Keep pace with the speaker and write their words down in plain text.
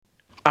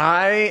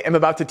I am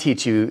about to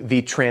teach you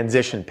the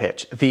transition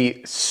pitch,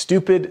 the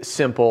stupid,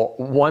 simple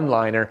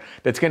one-liner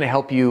that's going to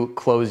help you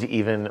close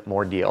even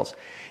more deals.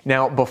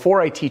 Now,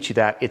 before I teach you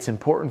that, it's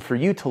important for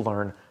you to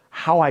learn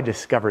how I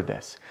discovered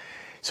this.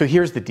 So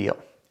here's the deal.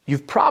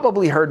 You've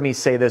probably heard me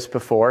say this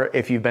before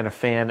if you've been a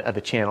fan of the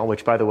channel,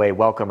 which, by the way,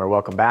 welcome or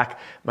welcome back.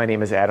 My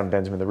name is Adam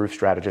Bensman, the Roof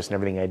Strategist, and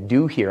everything I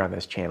do here on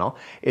this channel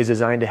is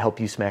designed to help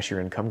you smash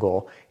your income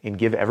goal and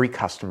give every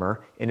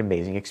customer an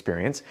amazing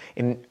experience.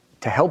 And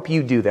to help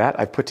you do that,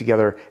 I've put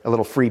together a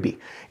little freebie.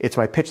 It's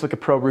my Pitch Like a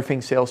Pro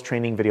Roofing Sales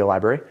Training video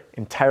library,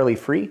 entirely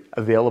free,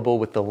 available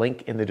with the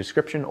link in the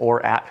description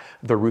or at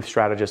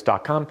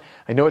theroofstrategist.com.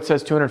 I know it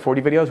says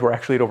 240 videos. We're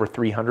actually at over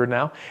 300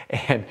 now,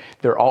 and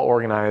they're all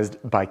organized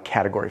by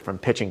category, from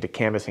pitching to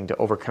canvassing to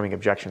overcoming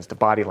objections to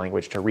body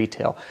language to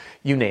retail.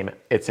 You name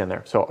it, it's in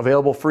there. So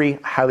available free,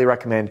 highly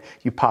recommend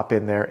you pop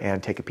in there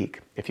and take a peek.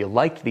 If you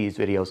liked these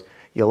videos,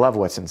 you'll love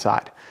what's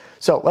inside.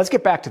 So let's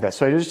get back to this.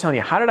 So I was just telling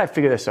you, how did I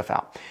figure this stuff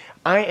out?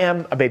 I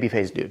am a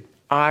baby-faced dude.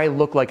 I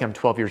look like I'm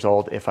 12 years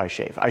old if I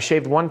shave. I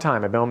shaved one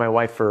time. I've been with my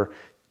wife for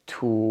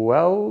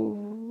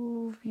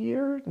 12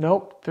 years?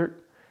 Nope,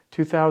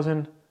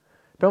 2000.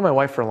 Been with my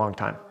wife for a long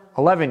time.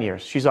 11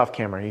 years. She's off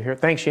camera. You hear?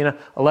 Thanks, Sheena.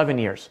 11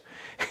 years.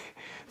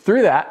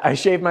 Through that, I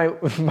shaved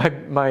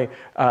my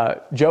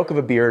joke of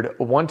a beard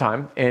one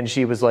time, and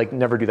she was like,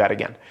 never do that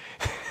again.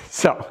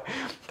 So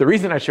the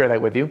reason I share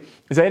that with you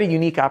is I had a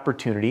unique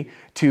opportunity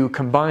to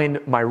combine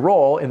my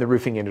role in the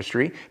roofing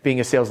industry, being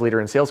a sales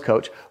leader and sales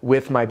coach,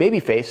 with my baby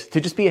face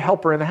to just be a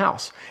helper in the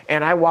house.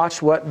 And I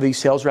watched what the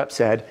sales rep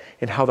said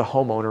and how the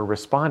homeowner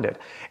responded.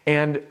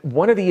 And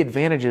one of the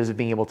advantages of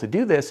being able to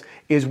do this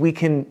is we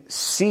can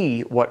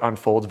see what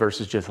unfolds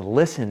versus just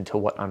listen to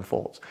what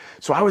unfolds.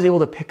 So I was able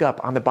to pick up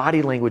on the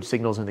body language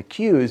signals and the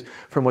cues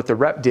from what the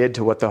rep did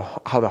to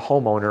how the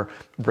homeowner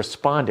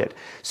responded.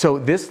 So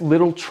this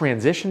little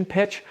transition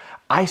pitch,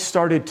 I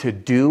started to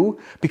do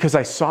because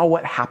I saw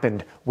what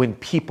happened when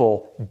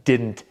people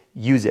didn't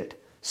use it.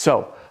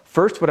 So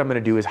first, what I'm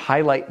going to do is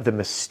highlight the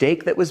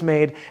mistake that was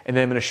made, and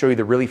then I'm going to show you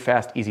the really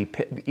fast,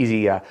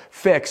 easy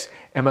fix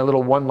and my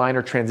little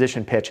one-liner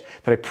transition pitch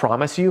that I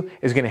promise you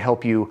is going to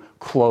help you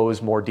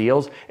close more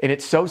deals. And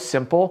it's so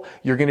simple,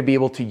 you're going to be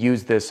able to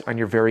use this on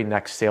your very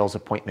next sales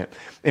appointment.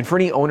 And for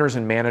any owners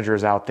and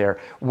managers out there,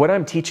 what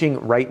I'm teaching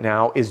right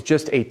now is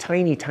just a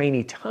tiny,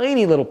 tiny,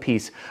 tiny little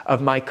piece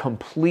of my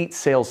complete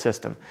sales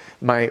system,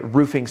 my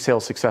roofing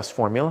sales success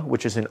formula,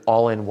 which is an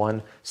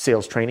all-in-one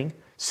sales training,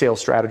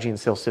 sales strategy, and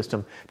sales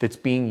system that's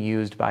being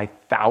used by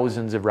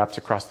thousands of reps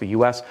across the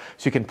US.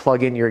 So you can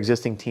plug in your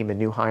existing team and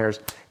new hires,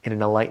 and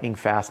in a lightning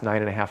fast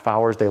 9.5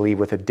 hours, they leave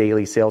with a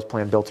daily sales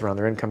plan built around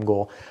their income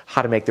goal,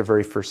 how to make their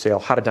very first sale,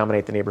 how to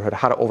dominate the neighborhood,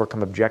 how to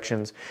overcome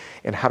objections,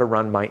 and how to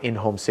run my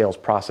in-home sales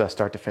process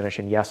start to finish.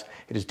 And yes,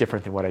 it is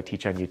different than what I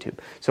teach on YouTube.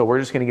 So we're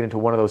just going to get into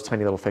one of those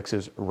tiny little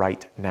fixes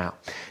right now.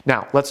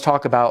 Now, let's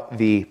talk about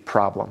the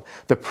problem.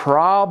 The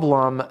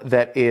problem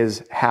that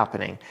is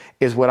happening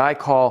is what I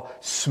call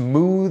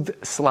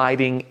smooth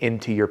sliding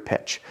into your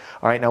pitch.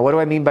 All right, now what do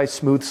I mean by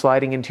smooth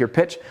sliding into your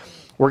pitch?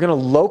 We're going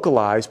to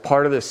localize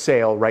part of the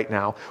sale right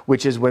now,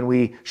 which is when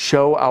we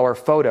show our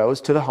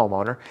photos to the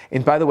homeowner.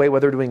 And by the way,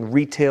 whether we're doing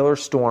retail or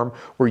storm,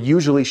 we're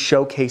usually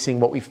showcasing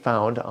what we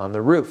found on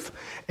the roof.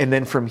 And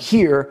then from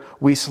here,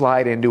 we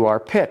slide into our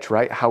pitch,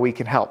 right? How we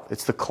can help.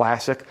 It's the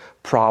classic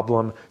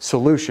problem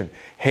solution.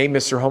 Hey,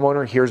 Mr.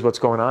 Homeowner, here's what's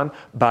going on.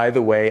 By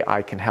the way,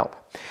 I can help.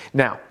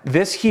 Now,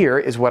 this here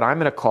is what I'm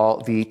going to call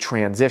the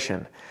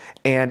transition.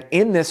 And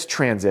in this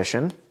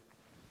transition,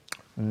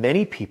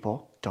 many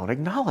people don't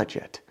acknowledge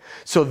it.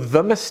 So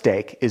the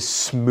mistake is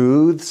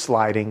smooth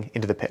sliding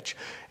into the pitch.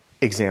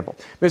 Example,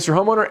 Mr.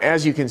 Homeowner,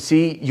 as you can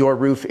see, your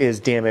roof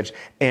is damaged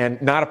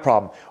and not a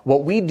problem.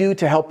 What we do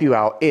to help you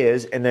out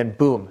is, and then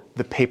boom,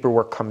 the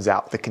paperwork comes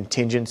out, the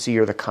contingency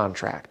or the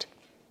contract.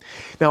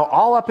 Now,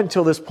 all up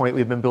until this point,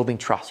 we've been building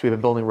trust. We've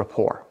been building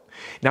rapport.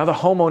 Now the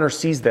homeowner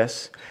sees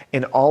this,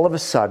 and all of a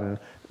sudden,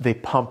 they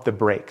pump the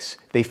brakes.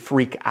 They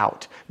freak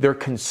out. They're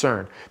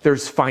concerned.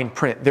 There's fine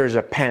print. There's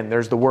a pen.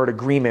 There's the word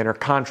agreement or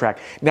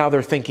contract. Now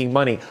they're thinking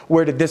money.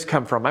 Where did this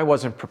come from? I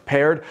wasn't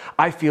prepared.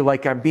 I feel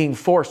like I'm being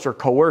forced or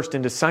coerced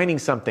into signing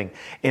something.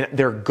 And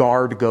their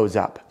guard goes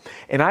up.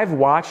 And I've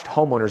watched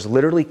homeowners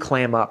literally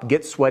clam up,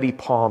 get sweaty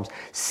palms,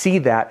 see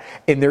that,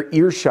 and their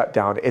ears shut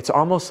down. It's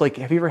almost like,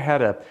 have you ever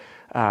had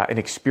an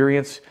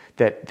experience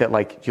that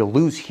like you'll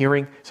lose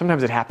hearing?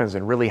 Sometimes it happens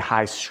in really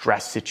high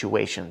stress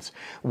situations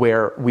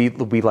where we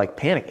like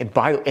panic. And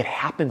it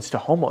happens to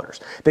homeowners.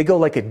 They go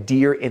like a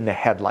deer in the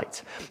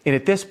headlights. And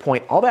at this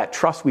point, all that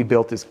trust we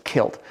built is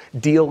killed.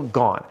 Deal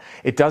gone.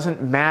 It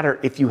doesn't matter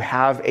if you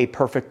have a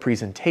perfect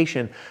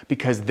presentation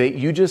because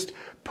you just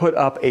put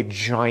up a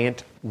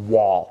giant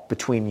wall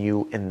between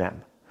you and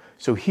them.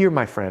 So here,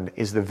 my friend,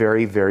 is the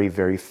very, very,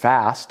 very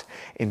fast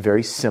and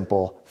very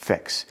simple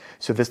fix.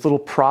 So this little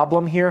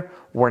problem here,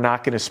 we're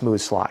not going to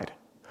smooth slide.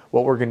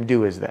 What we're going to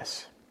do is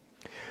this.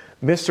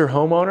 Mr.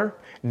 Homeowner,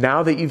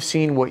 now that you've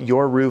seen what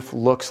your roof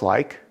looks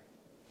like,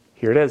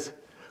 here it is.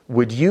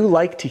 Would you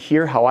like to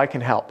hear how I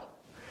can help?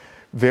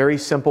 Very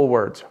simple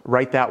words.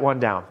 Write that one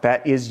down.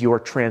 That is your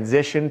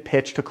transition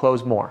pitch to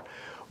close more.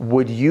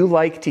 Would you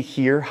like to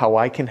hear how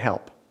I can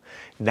help?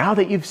 Now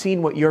that you've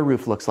seen what your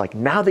roof looks like,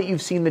 now that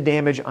you've seen the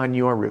damage on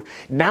your roof,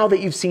 now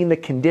that you've seen the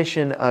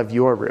condition of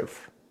your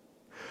roof,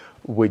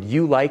 would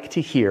you like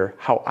to hear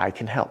how I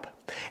can help?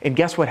 And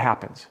guess what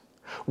happens?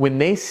 When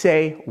they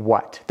say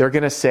what, they're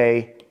going to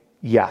say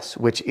yes,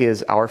 which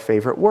is our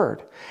favorite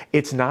word.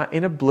 It's not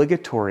an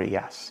obligatory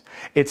yes.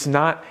 It's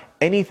not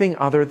anything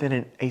other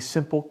than a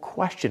simple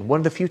question. One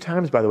of the few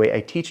times, by the way,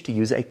 I teach to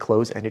use a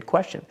close-ended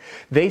question.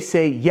 They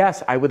say,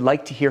 yes, I would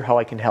like to hear how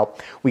I can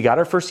help. We got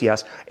our first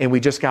yes, and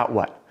we just got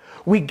what?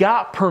 We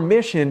got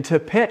permission to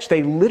pitch.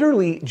 They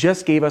literally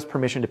just gave us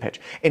permission to pitch.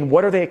 And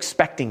what are they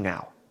expecting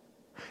now?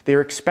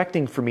 They're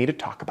expecting for me to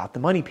talk about the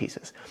money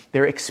pieces.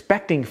 They're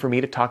expecting for me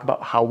to talk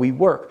about how we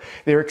work.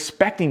 They're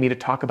expecting me to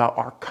talk about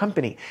our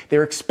company.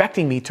 They're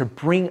expecting me to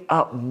bring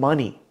up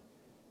money.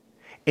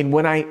 And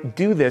when I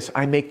do this,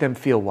 I make them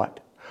feel what?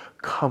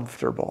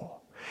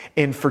 Comfortable.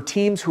 And for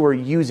teams who are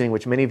using,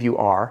 which many of you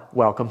are,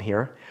 welcome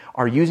here,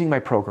 are using my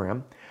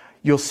program,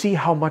 you'll see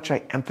how much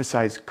I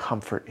emphasize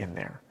comfort in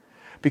there.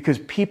 Because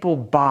people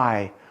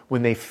buy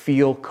when they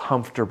feel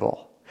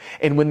comfortable.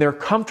 And when they're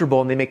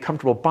comfortable and they make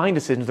comfortable buying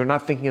decisions, they're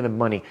not thinking of the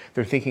money,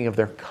 they're thinking of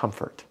their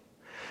comfort.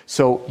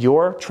 So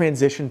your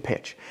transition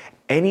pitch,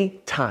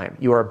 any time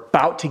you are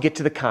about to get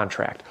to the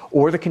contract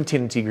or the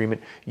contingency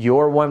agreement,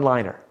 your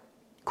one-liner,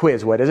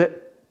 quiz, what is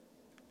it?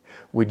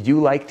 Would you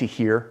like to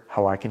hear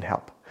how I can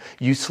help?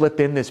 You slip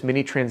in this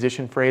mini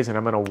transition phrase and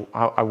I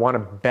want to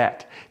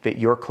bet that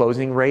your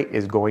closing rate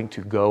is going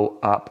to go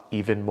up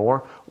even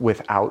more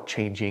without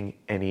changing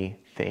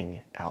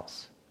anything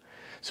else.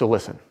 So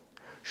listen,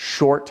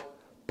 short,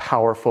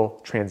 powerful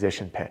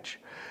transition pitch.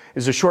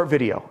 This is a short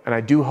video, and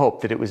I do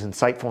hope that it was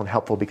insightful and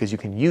helpful because you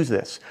can use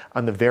this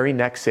on the very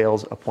next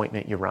sales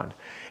appointment you run.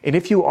 And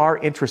if you are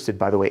interested,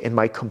 by the way, in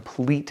my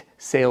complete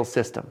sales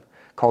system,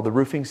 called the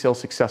Roofing Sales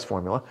Success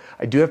Formula.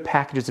 I do have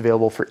packages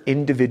available for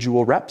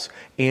individual reps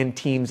and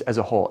teams as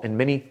a whole. And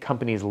many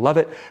companies love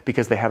it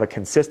because they have a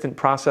consistent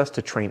process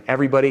to train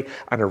everybody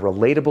on a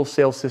relatable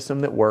sales system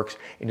that works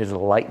and is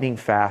lightning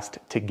fast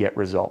to get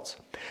results.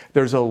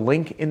 There's a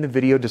link in the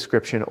video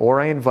description,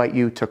 or I invite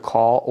you to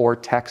call or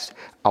text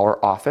our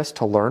office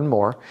to learn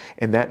more.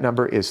 And that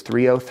number is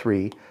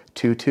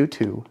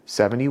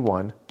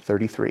 303-222-7133.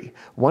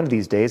 One of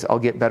these days, I'll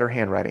get better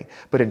handwriting.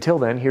 But until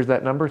then, here's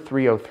that number,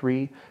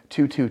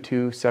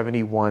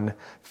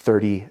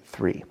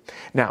 303-222-7133.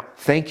 Now,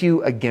 thank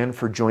you again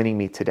for joining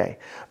me today.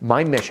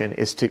 My mission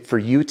is for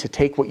you to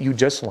take what you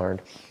just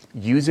learned,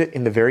 use it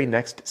in the very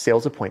next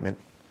sales appointment,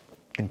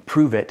 and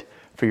prove it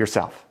for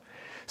yourself.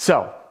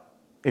 So,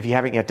 if you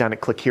haven't yet done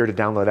it, click here to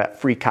download that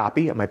free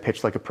copy of my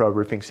Pitch Like a Pro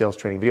Roofing Sales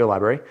Training video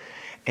library.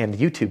 And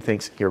YouTube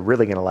thinks you're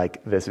really going to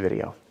like this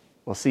video.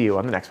 We'll see you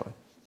on the next one.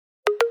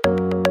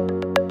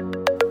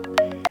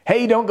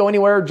 Hey, don't go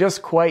anywhere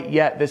just quite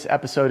yet. This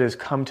episode has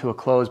come to a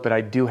close, but I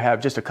do have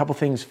just a couple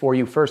things for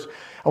you. First,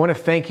 I want to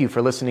thank you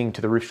for listening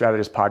to the Roof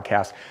Strategist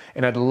podcast,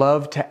 and I'd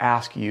love to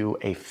ask you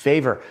a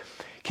favor.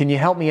 Can you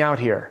help me out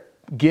here?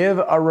 Give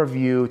a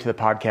review to the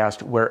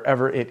podcast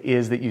wherever it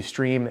is that you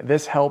stream.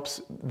 This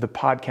helps the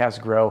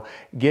podcast grow,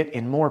 get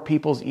in more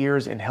people's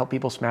ears, and help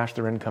people smash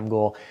their income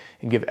goal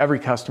and give every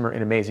customer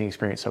an amazing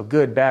experience. So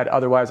good, bad,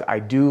 otherwise, I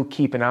do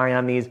keep an eye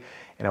on these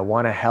and I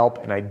want to help,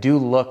 and I do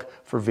look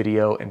for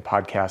video and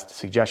podcast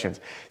suggestions.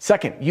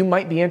 Second, you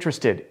might be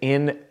interested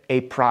in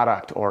a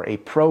product or a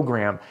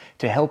program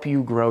to help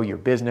you grow your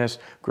business,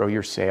 grow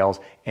your sales,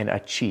 and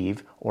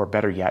achieve, or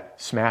better yet,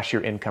 smash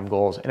your income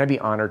goals. And I'd be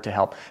honored to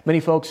help. Many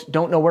folks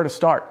don't know where to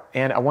start,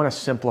 and I want to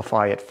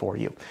simplify it for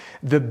you.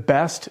 The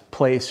best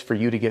place for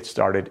you to get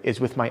started is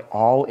with my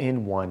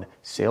all-in-one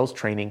sales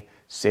training,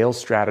 sales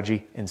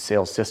strategy, and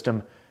sales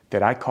system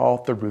that I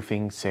call the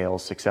Roofing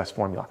Sales Success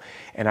Formula.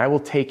 And I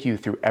will take you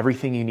through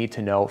everything you need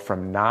to know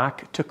from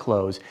knock to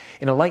close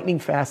in a lightning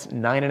fast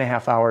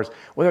 9.5 hours,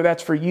 whether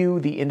that's for you,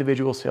 the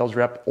individual sales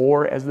rep,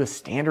 or as the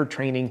standard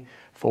training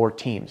for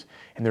teams.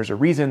 And there's a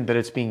reason that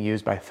it's being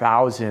used by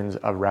thousands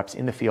of reps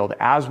in the field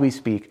as we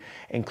speak,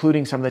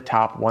 including some of the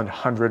top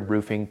 100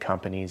 roofing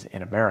companies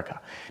in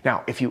America.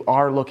 Now, if you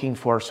are looking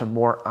for some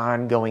more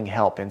ongoing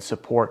help and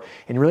support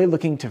and really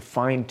looking to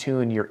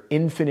fine-tune your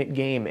infinite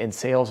game in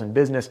sales and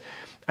business,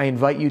 I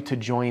invite you to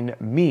join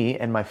me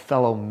and my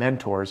fellow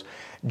mentors,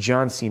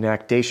 John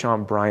Cenac,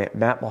 Deshaun Bryant,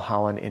 Matt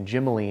Mulholland, and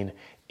Jim Moline,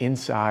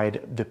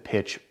 inside the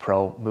Pitch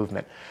Pro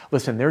movement.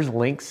 Listen, there's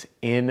links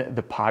in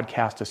the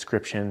podcast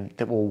description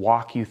that will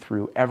walk you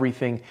through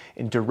everything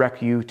and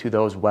direct you to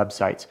those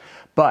websites.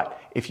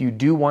 But if you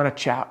do want to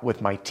chat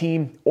with my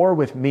team or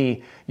with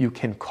me, you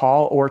can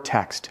call or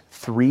text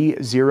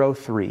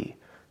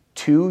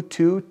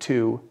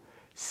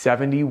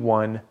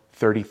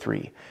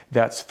 303-222-7133.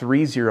 That's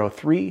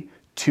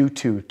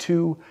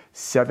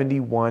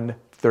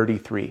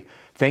 303-222-7133.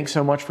 Thanks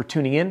so much for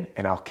tuning in,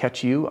 and I'll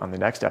catch you on the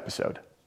next episode.